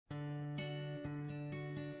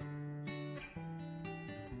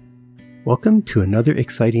Welcome to another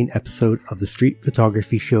exciting episode of the Street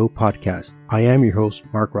Photography Show podcast. I am your host,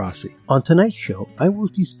 Mark Rossi. On tonight's show, I will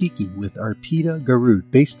be speaking with Arpita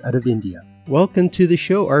Garud, based out of India. Welcome to the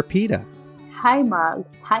show, Arpita. Hi, Mark.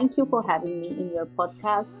 Thank you for having me in your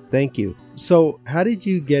podcast. Thank you. So, how did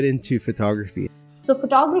you get into photography? So,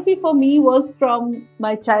 photography for me was from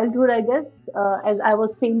my childhood, I guess, as I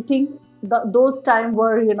was painting. Those times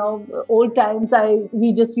were, old times.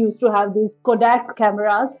 We just used to have these Kodak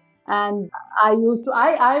cameras. And I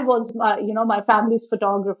was, my family's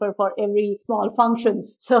photographer for every small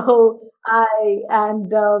functions. So I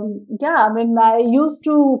used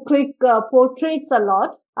to click portraits a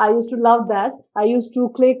lot. I used to love that. I used to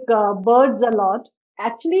click birds a lot.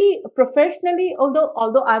 Actually, professionally,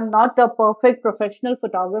 although I'm not a perfect professional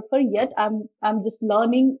photographer yet, I'm just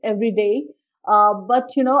learning every day.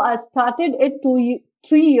 But I started it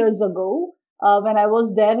 3 years ago. When I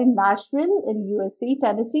was there in Nashville in USA,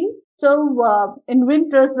 Tennessee. So in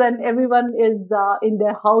winters when everyone is in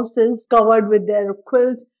their houses covered with their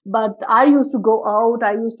quilt, but I used to go out.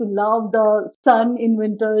 I used to love the sun in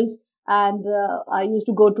winters. And I used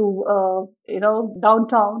to go to,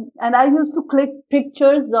 downtown, and I used to click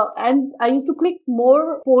pictures, and I used to click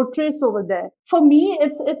more portraits over there. For me,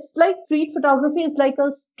 it's like street photography is like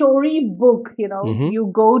a story book.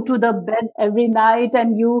 You go to the bed every night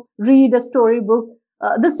and you read a storybook,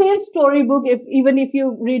 the same storybook. Even if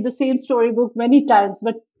you read the same storybook many times,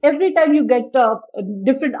 but every time you get a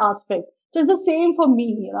different aspect. So it's the same for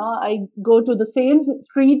me. I go to the same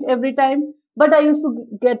street every time. But I used to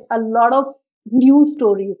get a lot of new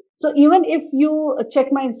stories. So even if you check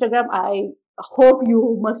my Instagram, I hope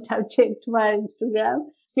you must have checked my Instagram.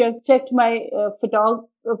 If you have checked my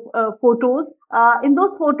photos, in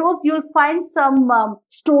those photos, you'll find some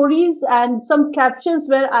stories and some captions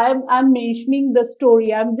where I'm mentioning the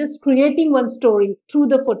story. I'm just creating one story through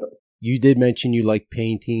the photo. You did mention you like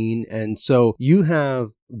painting, and so you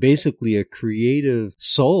have basically a creative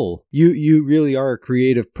soul. You really are a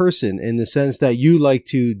creative person in the sense that you like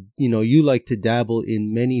to dabble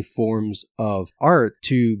in many forms of art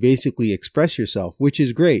to basically express yourself, which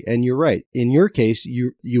is great. And you're right. In your case,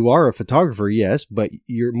 you are a photographer, yes, but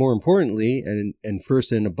you're more importantly, and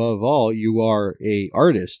first and above all, you are a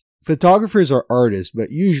artist. Photographers are artists,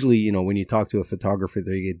 but usually, when you talk to a photographer,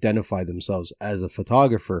 they identify themselves as a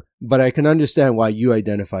photographer. But I can understand why you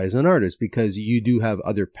identify as an artist, because you do have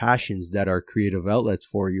other passions that are creative outlets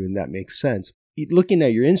for you, and that makes sense. Looking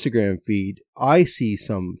at your Instagram feed, I see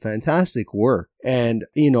some fantastic work. And,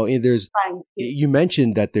 you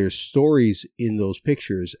mentioned that there's stories in those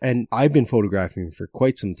pictures, and I've been photographing for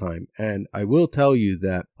quite some time. And I will tell you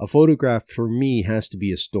that a photograph for me has to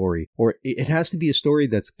be a story, or it has to be a story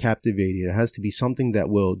that's captivating. It has to be something that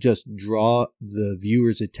will just draw the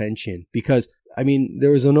viewer's attention, because there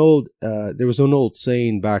was an old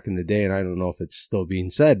saying back in the day, and I don't know if it's still being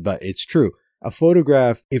said, but it's true. A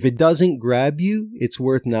photograph, if it doesn't grab you, it's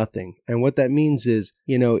worth nothing. And what that means is,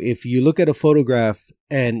 if you look at a photograph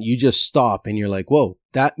and you just stop and you're like, whoa,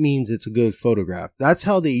 that means it's a good photograph. That's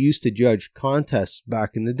how they used to judge contests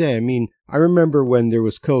back in the day. I remember when there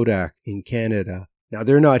was Kodak in Canada. Now,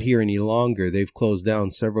 they're not here any longer. They've closed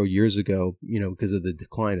down several years ago, because of the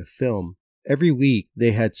decline of film. Every week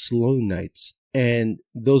they had saloon nights. And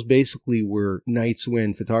those basically were nights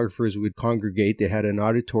when photographers would congregate. They had an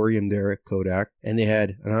auditorium there at Kodak, and they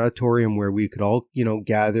had an auditorium where we could all,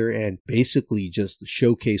 gather and basically just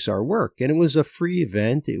showcase our work. And it was a free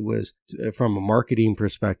event. It was from a marketing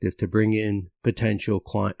perspective to bring in potential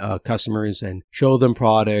customers and show them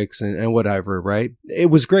products and whatever, right? It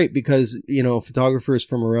was great because, photographers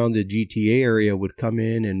from around the GTA area would come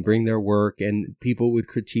in and bring their work, and people would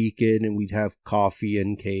critique it, and we'd have coffee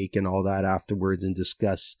and cake and all that afterwards and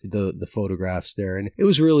discuss the photographs there. And it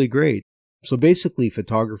was really great. So basically,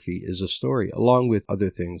 photography is a story, along with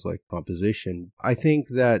other things like composition. I think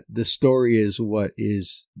that the story is what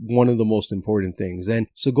is one of the most important things. And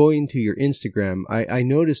so going to your Instagram, I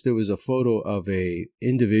noticed there was a photo of a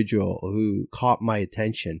individual who caught my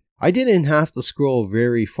attention. I didn't have to scroll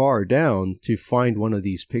very far down to find one of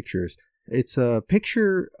these pictures. It's a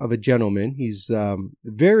picture of a gentleman. He's a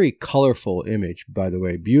very colorful image, by the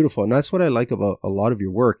way, beautiful. And that's what I like about a lot of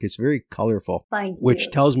your work. It's very colorful,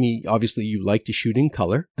 which tells me, obviously, you like to shoot in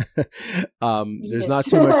color. There's not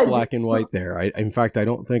too much black and white there. In fact, I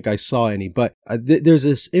don't think I saw any. But there's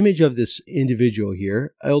this image of this individual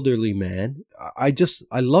here, elderly man. I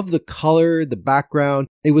love the color, the background.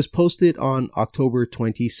 It was posted on October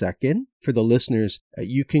 22nd. For the listeners,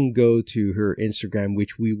 you can go to her Instagram,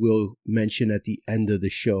 which we will mention at the end of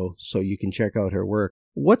the show, so you can check out her work.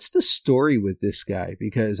 What's the story with this guy?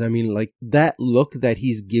 Because I mean, like that look that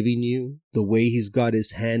he's giving you, the way he's got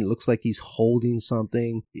his hand, looks like he's holding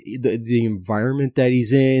something, the environment that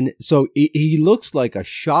he's in. So he looks like a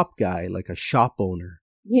shop guy, like a shop owner.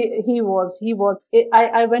 He was.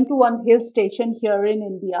 I went to one hill station here in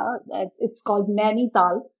India. It's called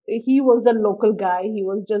Nainital. He was a local guy. He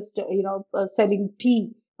was just, selling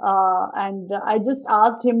tea. And I just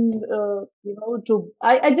asked him,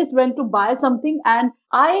 I just went to buy something and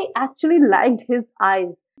I actually liked his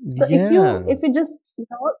eyes. So Yeah. if you just,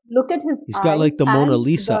 look at his He's got eyes like the Mona and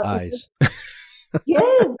Lisa eyes.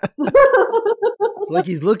 yes. It's like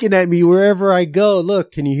he's looking at me wherever I go.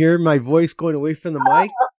 Look, can you hear my voice going away from the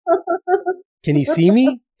mic? Can he see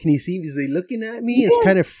me? Can he see me? Is he looking at me? It's Yes.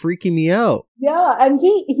 kind of freaking me out. Yeah, and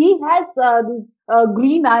he has these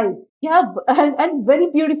green eyes. Yeah, and very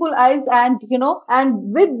beautiful eyes, and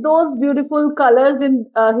with those beautiful colors in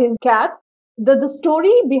his cap. The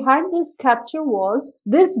story behind this capture was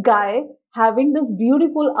this guy having this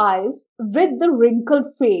beautiful eyes with the wrinkled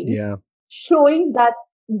face, Yeah. showing that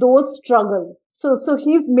those struggle. So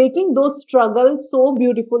he's making those struggles so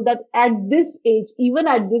beautiful that at this age, even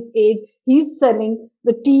at this age, he's selling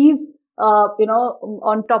the teas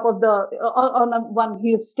on top of on one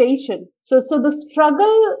hill station. So the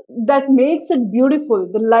struggle that makes it beautiful,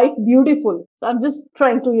 the life beautiful. So I'm just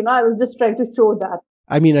trying to, I was just trying to show that.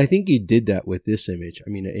 I mean, I think you did that with this image. I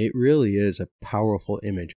mean, it really is a powerful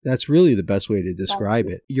image. That's really the best way to describe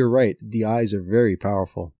it. You're right. The eyes are very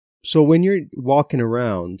powerful. So when you're walking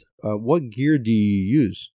around, what gear do you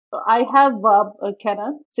use? I have a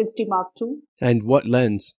Canon 60 Mark II. And what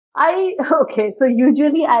lens? Okay, so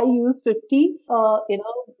usually I use 50,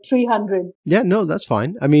 300. Yeah, no, that's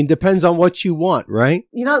fine. I mean, depends on what you want, right?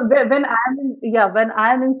 When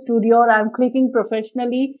I'm in studio or I'm clicking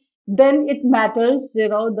professionally, then it matters,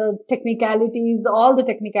 the technicalities, all the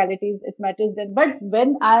technicalities, it matters then. But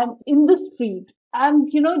when I'm in the street, I'm,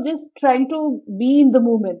 just trying to be in the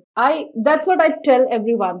moment. That's what I tell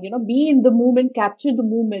everyone, be in the moment, capture the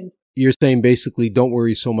moment. You're saying basically don't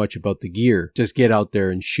worry so much about the gear. Just get out there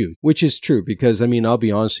and shoot, which is true because, I mean, I'll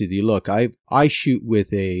be honest with you. Look, I shoot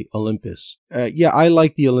with a Olympus. I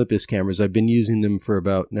like the Olympus cameras. I've been using them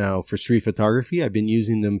for street photography. I've been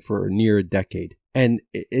using them for near a decade. And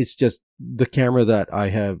it's just the camera that I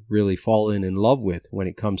have really fallen in love with when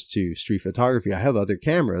it comes to street photography. I have other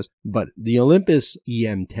cameras, but the Olympus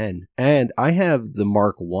EM10, and I have the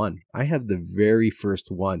Mark 1. I have the very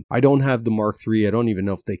first one. I don't have the Mark 3. I don't even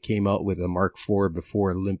know if they came out with a Mark 4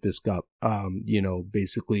 before Olympus got,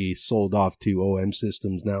 basically sold off to OM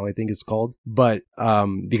Systems now, I think it's called. But,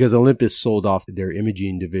 because Olympus sold off their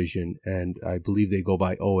imaging division, and I believe they go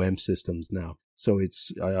by OM Systems now. So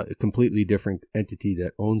it's a completely different entity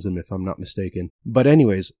that owns them, if I'm not mistaken. But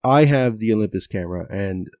anyways, I have the Olympus camera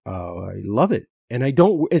and I love it. And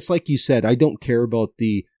it's like you said, I don't care about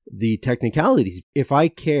the technicalities. If I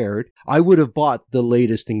cared, I would have bought the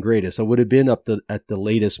latest and greatest. I would have been at the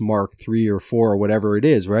latest Mark 3 or 4 or whatever it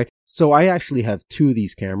is, right? So I actually have two of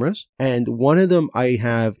these cameras, and one of them I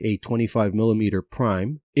have a 25mm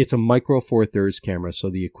prime. It's a micro four thirds camera, so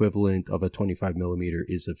the equivalent of a 25mm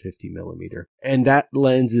is a 50mm. And that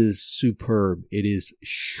lens is superb. It is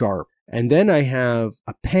sharp. And then I have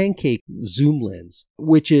a pancake zoom lens,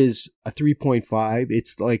 which is a 3.5.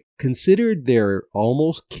 It's like considered their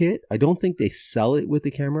almost kit. I don't think they sell it with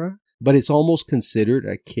the camera, but it's almost considered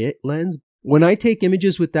a kit lens. When I take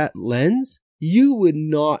images with that lens, you would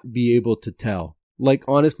not be able to tell. Like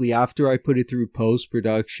honestly, after I put it through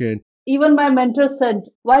post-production. Even my mentor said,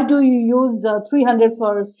 why do you use 300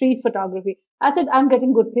 for street photography? I said, I'm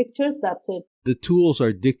getting good pictures. That's it. The tools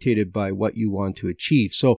are dictated by what you want to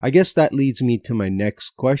achieve. So I guess that leads me to my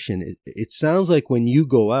next question. It sounds like when you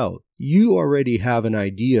go out, you already have an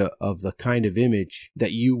idea of the kind of image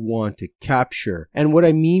that you want to capture. And what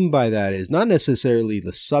I mean by that is not necessarily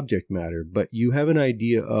the subject matter, but you have an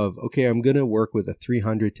idea of, okay, I'm going to work with a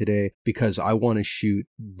 300 today because I want to shoot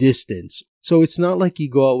distance. So it's not like you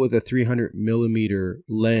go out with a 300mm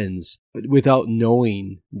lens without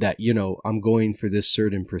knowing that, I'm going for this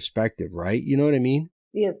certain perspective, right? You know what I mean?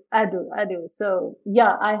 Yes, I do. So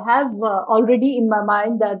yeah, I have already in my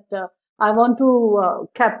mind that I want to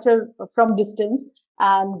capture from distance.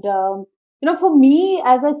 And, for me,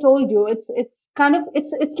 as I told you, it's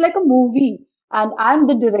like a movie and I'm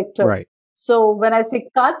the director. Right. So when I say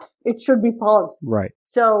cut, it should be paused. Right.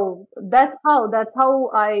 So that's how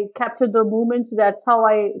I capture the movements. That's how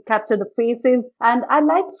I capture the faces. And I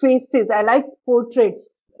like faces. I like portraits.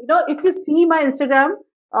 If you see my Instagram,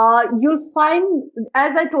 you'll find,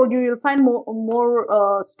 as I told you, you'll find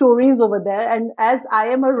more stories over there. And as I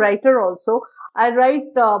am a writer also, I write,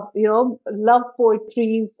 love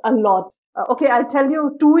poetries a lot. Okay, I'll tell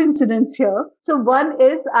you two incidents here. So one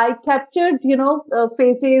is I captured,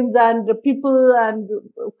 faces and people and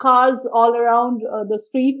cars all around the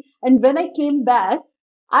street. And when I came back,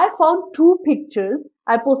 I found two pictures.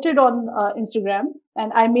 I posted on Instagram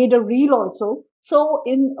and I made a reel also. So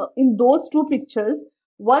in those two pictures,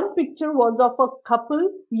 one picture was of a couple,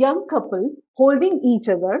 young couple, holding each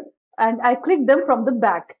other, and I clicked them from the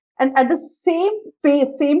back. And at the same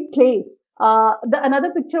place, the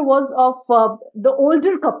another picture was of the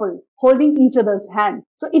older couple holding each other's hand.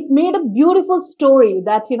 So it made a beautiful story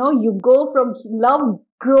that you go from love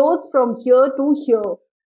grows from here to here.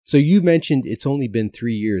 So you mentioned it's only been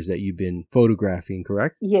 3 years that you've been photographing,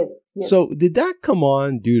 correct? Yes, yes. So did that come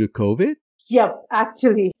on due to COVID? Yep,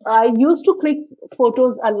 actually. I used to click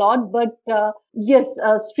photos a lot, but yes,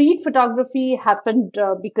 street photography happened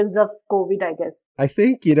because of COVID, I guess. I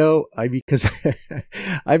think, because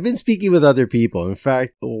I've been speaking with other people. In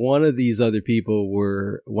fact, one of these other people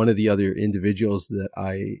were one of the other individuals that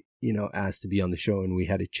I asked to be on the show, and we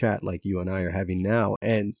had a chat like you and I are having now.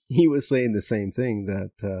 And he was saying the same thing,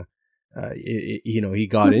 that, he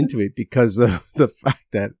got into it because of the fact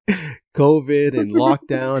that COVID and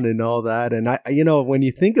lockdown and all that. And when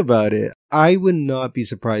you think about it, I would not be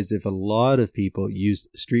surprised if a lot of people used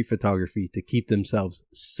street photography to keep themselves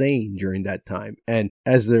sane during that time. And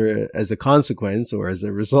as a consequence, or as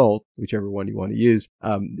a result, whichever one you want to use,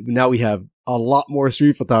 now we have a lot more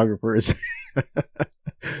street photographers.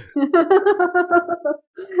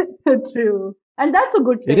 True. And that's a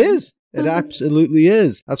good thing. It is. It absolutely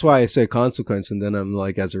is. That's why I say consequence, and then I'm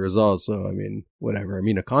like, as a result. So, whatever.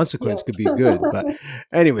 A consequence could be good. But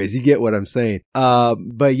anyways, you get what I'm saying.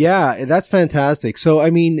 But yeah, that's fantastic. So,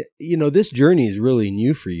 this journey is really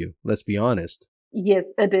new for you. Let's be honest. Yes,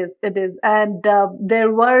 it is. It is. And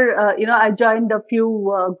there were, I joined a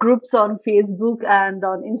few groups on Facebook and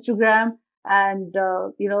on Instagram. And,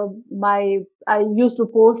 I used to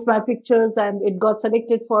post my pictures and it got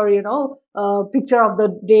selected for, picture of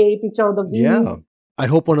the day, picture of the week. Yeah. I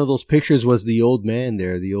hope one of those pictures was the old man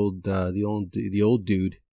there, the old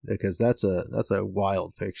dude, because that's a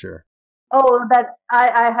wild picture. Oh, that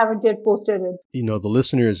I haven't yet posted it. The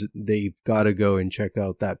listeners, they've got to go and check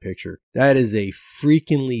out that picture. That is a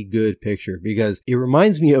freakingly good picture because it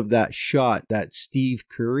reminds me of that shot that Steve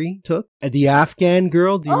Curry took at the Afghan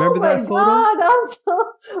girl. Do you remember that photo? Oh my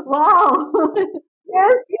God, wow.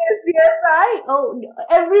 Yes.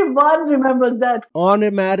 Everyone remembers that.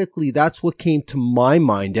 Automatically, that's what came to my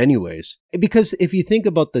mind anyways. Because if you think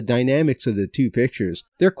about the dynamics of the two pictures,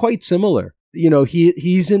 they're quite similar.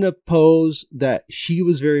 He's in a pose that she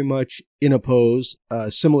was very much in a pose,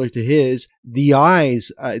 similar to his. The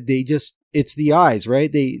eyes, it's the eyes,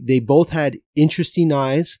 right? They both had interesting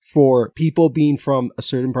eyes for people being from a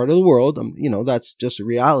certain part of the world. That's just a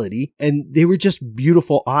reality. And they were just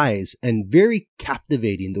beautiful eyes and very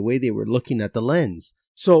captivating the way they were looking at the lens.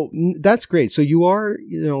 So that's great. So you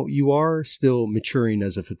are still maturing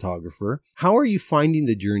as a photographer. How are you finding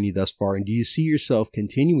the journey thus far? And do you see yourself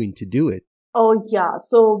continuing to do it? Oh, yeah.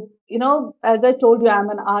 So, as I told you, I'm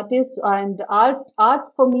an artist, and art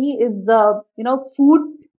for me is, food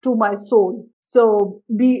to my soul. So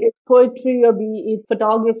be it poetry or be it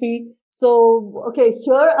photography. So, okay,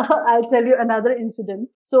 here I'll tell you another incident.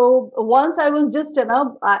 So once I was just,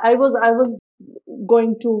 I was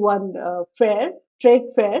going to one trade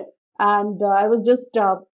fair, and I was just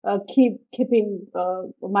keeping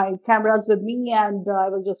my cameras with me, and I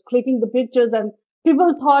was just clicking the pictures, and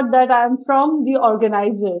people thought that I'm from the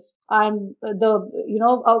organizers. I'm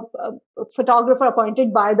a photographer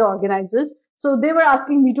appointed by the organizers. So they were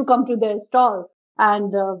asking me to come to their stall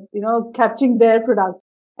and, capturing their products.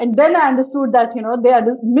 And then I understood that, they had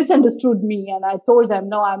misunderstood me. And I told them,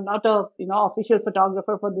 no, I'm not a, official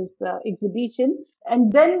photographer for this exhibition.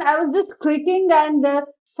 And then I was just clicking, and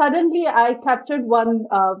suddenly I captured one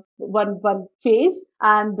face,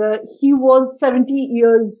 and he was 70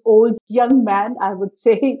 years old, young man, I would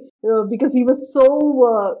say, because he was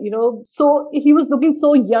so he was looking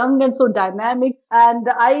so young and so dynamic. And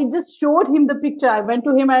I just showed him the picture. I went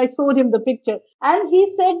to him and I showed him the picture, and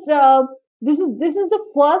he said, this is the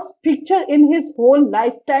first picture in his whole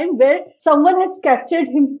lifetime where someone has captured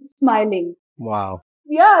him smiling. Wow.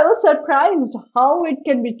 Yeah, I was surprised how it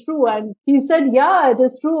can be true. And he said, yeah, it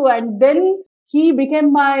is true. And then he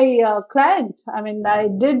became my client. I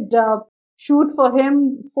did shoot for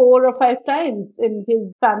him 4 or 5 times in his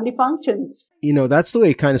family functions. That's the way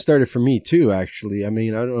it kind of started for me too, actually. I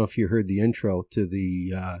mean, I don't know if you heard the intro to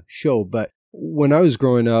the show, but when I was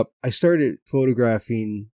growing up, I started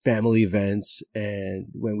photographing family events and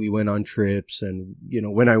when we went on trips and,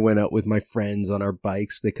 when I went out with my friends on our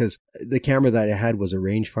bikes, because the camera that I had was a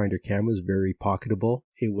rangefinder camera. It was very pocketable.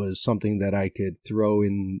 It was something that I could throw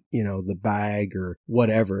in, the bag or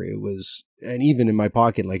whatever. And even in my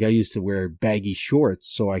pocket, like I used to wear baggy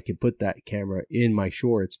shorts so I could put that camera in my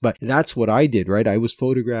shorts. But that's what I did, right? I was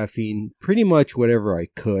photographing pretty much whatever I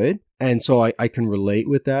could. And so I can relate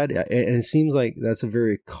with that. And it seems like that's a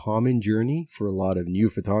very common journey for a lot of new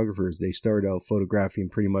photographers. They start out photographing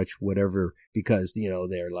pretty much whatever because,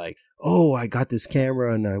 they're like, oh, I got this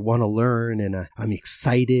camera and I want to learn and I'm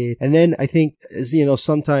excited. And then I think,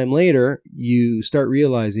 sometime later, you start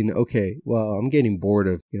realizing, okay, well, I'm getting bored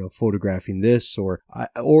of, photographing this or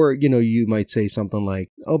you might say something like,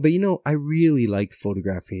 oh, but I really like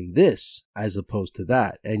photographing this as opposed to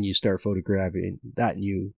that. And you start photographing that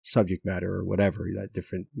new subject matter or whatever, that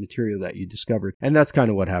different material that you discovered. And that's kind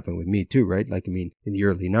of what happened with me too, right? Like, I mean, in the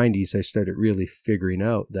early 90s, I started really figuring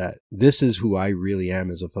out that this is who I really am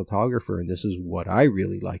as a photographer. And this is what I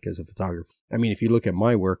really like as a photographer. I mean, if you look at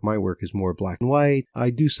my work is more black and white. I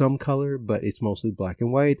do some color, but it's mostly black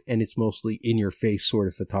and white and it's mostly in your face sort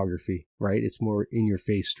of photography, right? It's more in your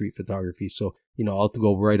face street photography. So, I'll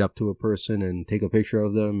go right up to a person and take a picture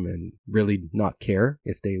of them and really not care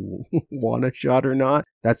if they want a shot or not.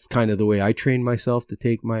 That's kind of the way I train myself to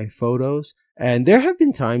take my photos. And there have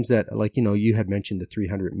been times that, like, you had mentioned the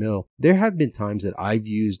 300 mil. There have been times that I've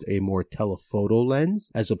used a more telephoto lens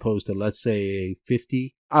as opposed to, let's say, a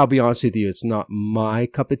 50. I'll be honest with you, it's not my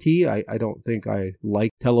cup of tea. I don't think I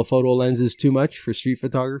like telephoto lenses too much for street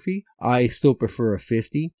photography. I still prefer a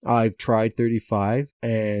 50. I've tried 35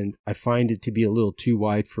 and I find it to be a little too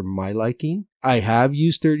wide for my liking. I have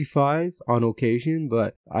used 35 on occasion,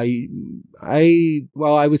 but I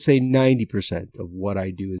would say 90% of what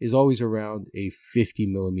I do is always around a 50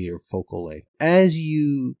 millimeter focal length. As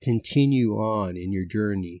you continue on in your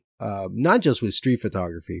journey, not just with street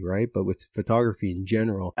photography, right? But with photography in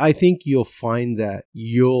general, I think you'll find that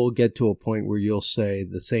you'll get to a point where you'll say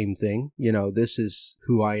the same thing. This is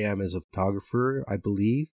who I am as a photographer, I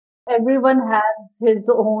believe. Everyone has his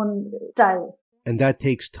own style. And that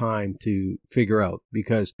takes time to figure out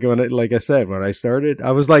because, like I said, when I started, I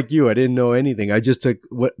was like you. I didn't know anything. I just took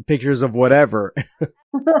pictures of whatever.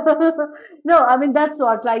 No, I mean, that's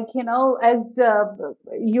what, like, as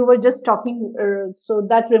you were just talking, so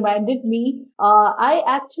that reminded me, I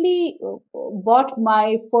actually bought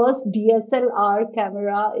my first DSLR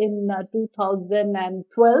camera in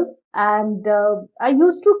 2012 and I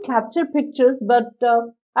used to capture pictures, but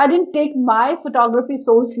I didn't take my photography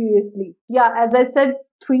so seriously. Yeah, as I said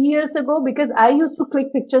 3 years ago, because I used to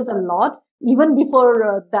click pictures a lot, even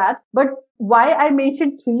before that. But why I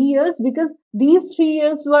mentioned 3 years? Because these 3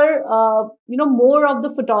 years were, more of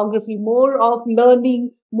the photography, more of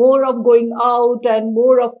learning, more of going out and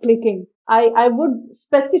more of clicking. I would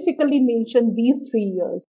specifically mention these 3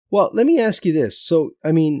 years. Well, let me ask you this. So,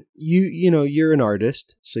 I mean, you're an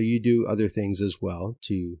artist, so you do other things as well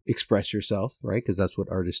to express yourself, right? Because that's what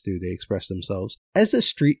artists do. They express themselves. As a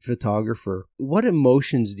street photographer, what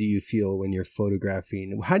emotions do you feel when you're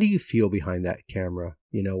photographing? How do you feel behind that camera?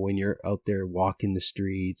 When you're out there walking the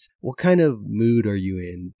streets, what kind of mood are you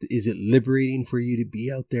in? Is it liberating for you to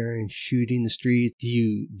be out there and shooting the streets? Do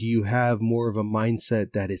you have more of a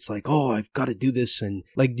mindset that it's like, oh, I've got to do this? And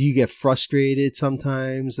like, do you get frustrated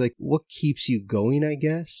sometimes? Like, what keeps you going, I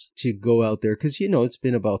guess, to go out there? Because, it's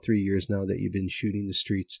been about 3 years now that you've been shooting the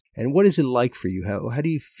streets. And what is it like for you? How do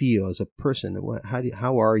you feel as a person?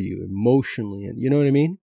 How are you emotionally? And you know what I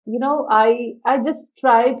mean? I just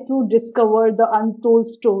try to discover the untold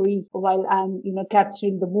story while I'm,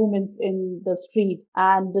 capturing the moments in the street.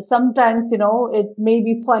 And sometimes, it may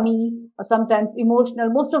be funny or sometimes emotional.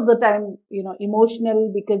 Most of the time,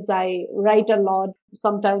 emotional because I write a lot.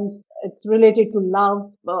 Sometimes it's related to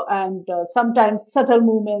love and sometimes subtle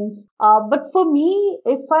movements. But for me,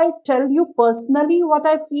 if I tell you personally what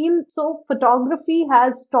I feel, so photography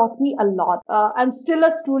has taught me a lot. I'm still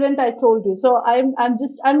a student, I told you. So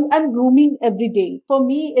I'm grooming every day. For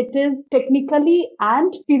me, it is technically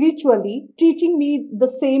and spiritually teaching me the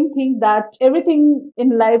same thing that everything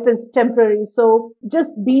in life is temporary. So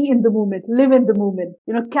just be in the moment, live in the moment,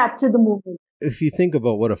 capture the moment. if you think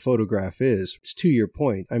about what a photograph is, it's to your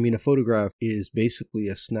point. I mean, a photograph is basically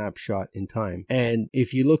a snapshot in time. And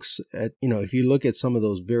if you look at some of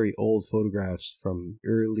those very old photographs from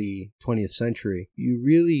early 20th century, you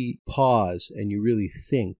really pause and you really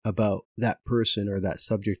think about that person or that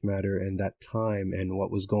subject matter and that time and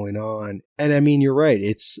what was going on. And I mean, you're right.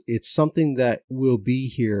 It's something that will be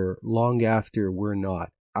here long after we're not.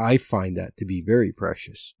 I find that to be very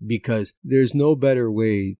precious because there's no better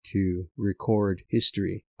way to record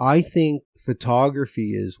history. I think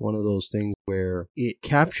photography is one of those things where it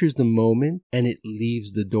captures the moment and it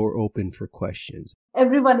leaves the door open for questions.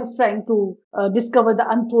 Everyone is trying to discover the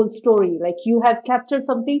untold story. Like you have captured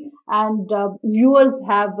something, and viewers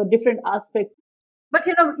have a different aspect. But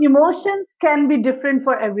emotions can be different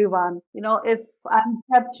for everyone. If I'm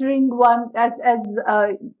capturing one as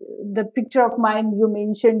the picture of mine, you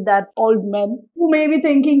mentioned that old man who may be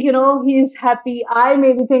thinking, he is happy. I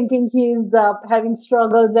may be thinking he's having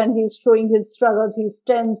struggles and he's showing his struggles, he's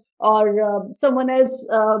tense, or someone else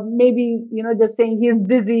maybe, just saying he's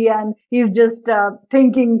busy and he's just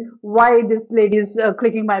thinking why this lady is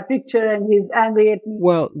clicking my picture and he's angry at me.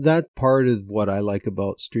 Well, that part of what I like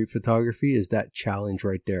about street photography is that challenge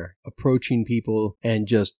right there. Approaching people and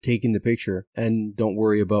just taking the picture and don't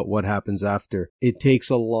worry about what happens after. It takes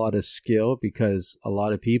a lot of skill because a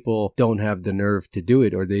lot of people don't have the nerve to do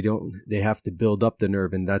it, or they have to build up the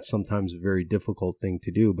nerve, and that's sometimes a very difficult thing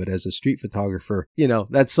to do. But as a street photographer,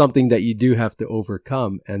 that's something that you do have to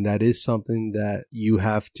overcome, and that is something that you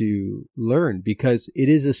have to learn because it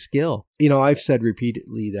is a skill. I've said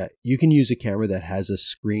repeatedly that you can use a camera that has a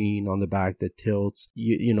screen on the back that tilts,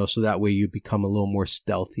 so that way you become a little more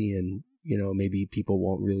stealthy and maybe people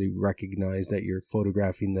won't really recognize that you're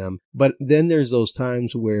photographing them. But then there's those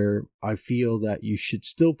times where I feel that you should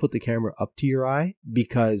still put the camera up to your eye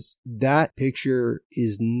because that picture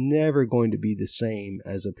is never going to be the same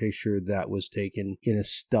as a picture that was taken in a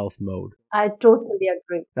stealth mode. I totally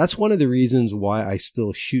agree. That's one of the reasons why I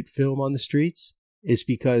still shoot film on the streets. Is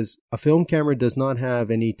because a film camera does not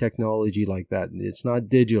have any technology like that. It's not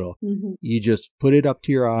digital. Mm-hmm. You just put it up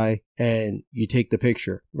to your eye and you take the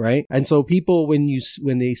picture, right? And so people, when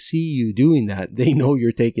they see you doing that, they know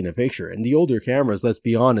you're taking a picture. And the older cameras, let's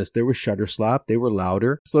be honest, they were shutter slap. They were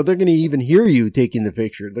louder. So they're going to even hear you taking the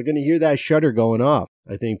picture. They're going to hear that shutter going off.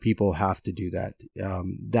 I think people have to do that.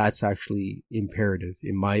 That's actually imperative.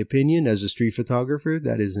 In my opinion, as a street photographer,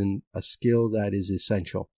 that is a skill that is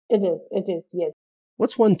essential. It is, yes.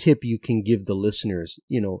 What's one tip you can give the listeners,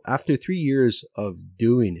 after 3 years of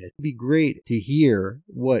doing it? It'd be great to hear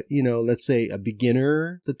what, let's say a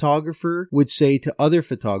beginner photographer would say to other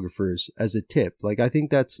photographers as a tip. I think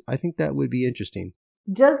that would be interesting.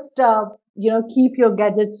 Just, keep your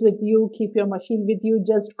gadgets with you, keep your machine with you,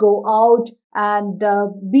 just go out and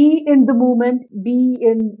be in the moment,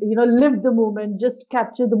 live the moment, just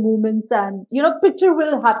capture the moments and, picture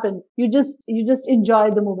will happen. You just enjoy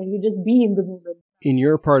the moment. You just be in the moment. In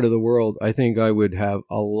your part of the world, I think I would have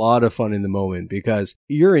a lot of fun in the moment because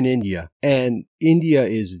you're in India and India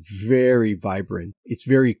is very vibrant. It's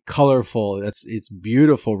very colorful. It's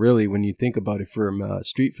beautiful, really, when you think about it from a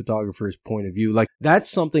street photographer's point of view. That's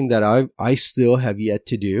something that I still have yet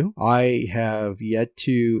to do. I have yet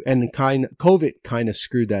to, and COVID kind of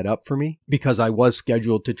screwed that up for me because I was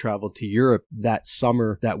scheduled to travel to Europe that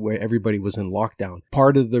summer where everybody was in lockdown.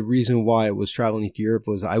 Part of the reason why I was traveling to Europe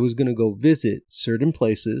was I was going to go visit certain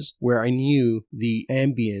places where I knew the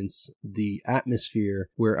ambience, the atmosphere,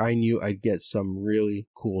 where I knew I'd get some really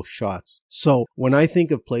cool shots. So when I think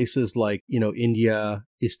of places like, India,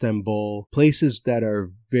 Istanbul, places that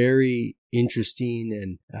are very interesting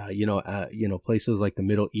and, places like the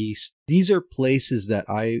Middle East, these are places that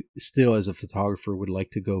I still as a photographer would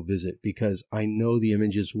like to go visit because I know the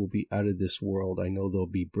images will be out of this world. I know they'll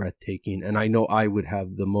be breathtaking and I know I would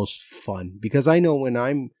have the most fun because I know when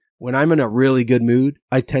I'm in a really good mood,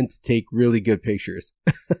 I tend to take really good pictures.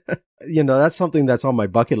 That's something that's on my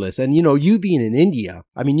bucket list. And, you being in India,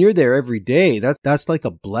 I mean, you're there every day. That's like a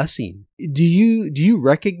blessing. Do you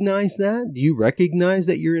recognize that? Do you recognize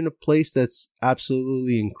that you're in a place that's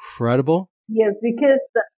absolutely incredible? Yes, because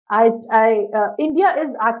India is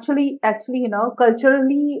actually,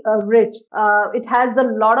 culturally rich. It has a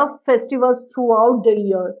lot of festivals throughout the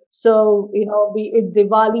year. So, be it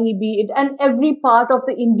Diwali, and every part of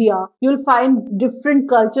the India, you'll find different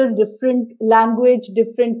culture, different language,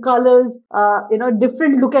 different colors,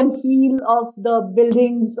 different look and feel of the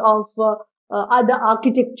buildings, of other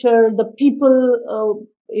architecture, the people,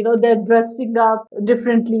 they're dressing up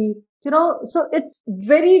differently. So it's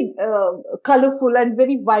very colorful and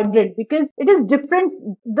very vibrant because it is different.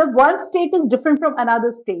 The one state is different from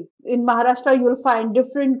another state. In Maharashtra, you'll find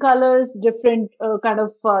different colors, different kind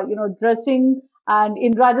of, dressing. And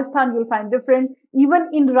in Rajasthan, you'll find different. Even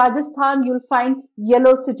in Rajasthan, you'll find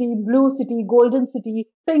yellow city, blue city, golden city,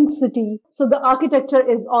 pink city. So the architecture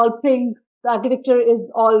is all pink. The architecture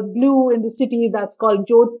is all blue in the city. That's called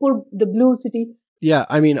Jodhpur, the blue city. Yeah,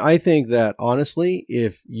 I mean, I think that honestly,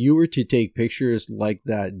 if you were to take pictures like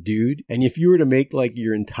that dude, and if you were to make like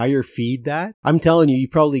your entire feed that, I'm telling you, you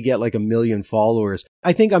probably get like 1 million followers.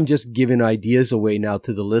 I think I'm just giving ideas away now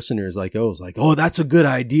to the listeners, oh, that's a good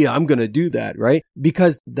idea. I'm going to do that, right?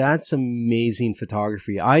 Because that's amazing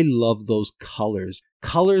photography. I love those colors.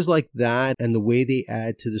 Colors like that and the way they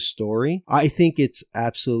add to the story, I think it's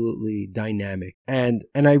absolutely dynamic. And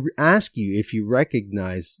I ask you if you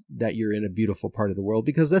recognize that you're in a beautiful part of the world,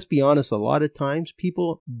 because let's be honest, a lot of times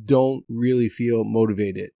people don't really feel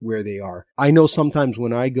motivated where they are. I know sometimes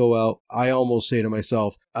when I go out, I almost say to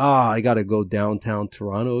myself, I got to go downtown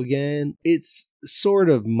Toronto again. It's sort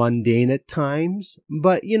of mundane at times,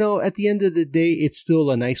 but at the end of the day, it's still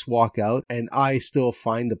a nice walk out and I still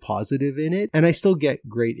find the positive in it and I still get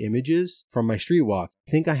great images from my street walk.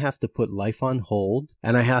 I think I have to put life on hold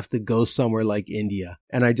and I have to go somewhere like India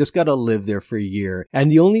and I just got to live there for a year. And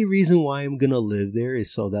the only reason why I'm going to live there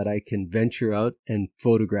is so that I can venture out and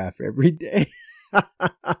photograph every day.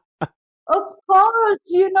 Of course,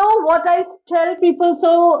 what I tell people.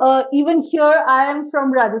 So even here, I am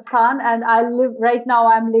from Rajasthan, and I'm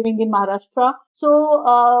living in Maharashtra. So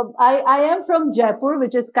I am from Jaipur,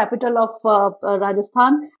 which is capital of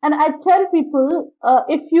Rajasthan, and I tell people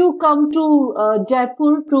if you come to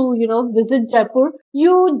Jaipur to visit Jaipur,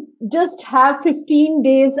 you just have 15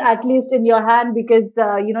 days at least in your hand because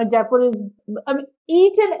Jaipur is. I mean,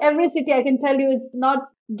 each and every city, I can tell you, it's not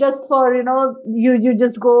just for, you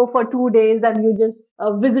just go for 2 days and you just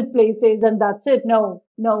visit places and that's it. No,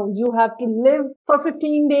 you have to live for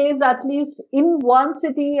 15 days at least in one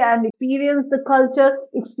city and experience the culture,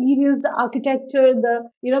 experience the architecture, the,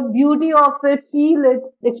 beauty of it, feel it,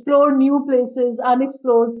 explore new places,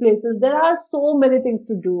 unexplored places. There are so many things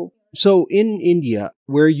to do. So in India,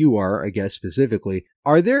 where you are, I guess specifically,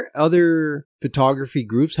 are there other photography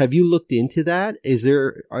groups? Have you looked into that?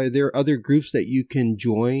 Are there other groups that you can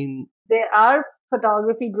join? There are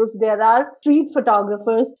photography groups. There are street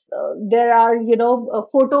photographers. There are,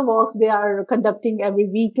 photo walks they are conducting every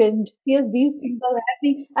weekend. Yes, these things are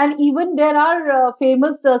happening. And even there are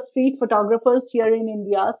famous street photographers here in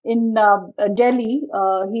India. In Delhi,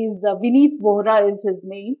 he's Vineet Vohra is his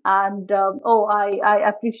name. And I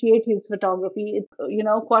appreciate his photography. It's,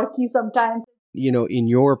 quirky sometimes. In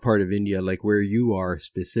your part of India, like where you are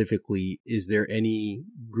specifically, is there any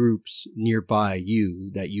groups nearby you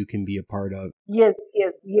that you can be a part of? Yes,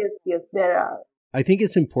 there are. I think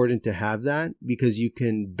it's important to have that because you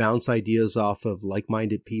can bounce ideas off of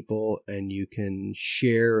like-minded people and you can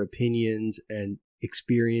share opinions and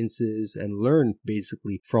experiences and learn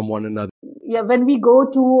basically from one another. Yeah, when we go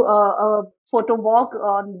to a photo walk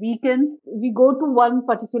on weekends, we go to one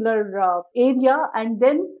particular area and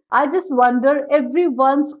then I just wonder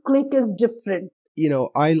everyone's click is different.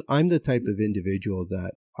 I'm the type of individual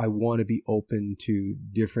that I want to be open to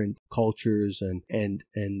different cultures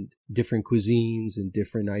and different cuisines and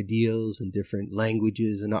different ideals and different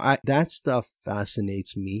languages. And that stuff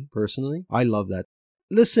fascinates me personally. I love that.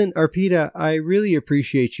 Listen, Arpita, I really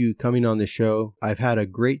appreciate you coming on the show. I've had a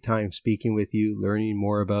great time speaking with you, learning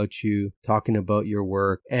more about you, talking about your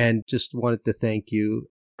work, and just wanted to thank you.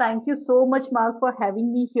 Thank you so much, Mark, for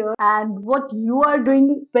having me here. And what you are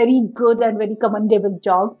doing, very good and very commendable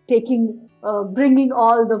job, bringing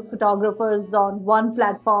all the photographers on one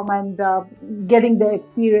platform and getting their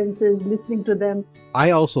experiences, listening to them.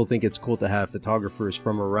 I also think it's cool to have photographers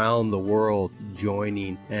from around the world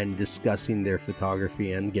joining and discussing their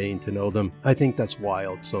photography and getting to know them. I think that's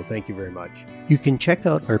wild. So thank you very much. You can check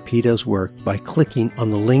out Arpita's work by clicking on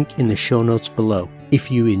the link in the show notes below. If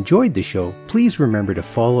you enjoyed the show, please remember to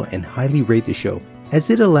follow and highly rate the show, as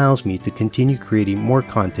it allows me to continue creating more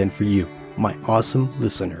content for you, my awesome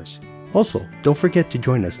listeners. Also, don't forget to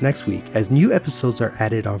join us next week as new episodes are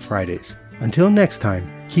added on Fridays. Until next time,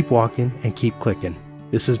 keep walking and keep clicking.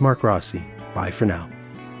 This is Mark Rossi. Bye for now.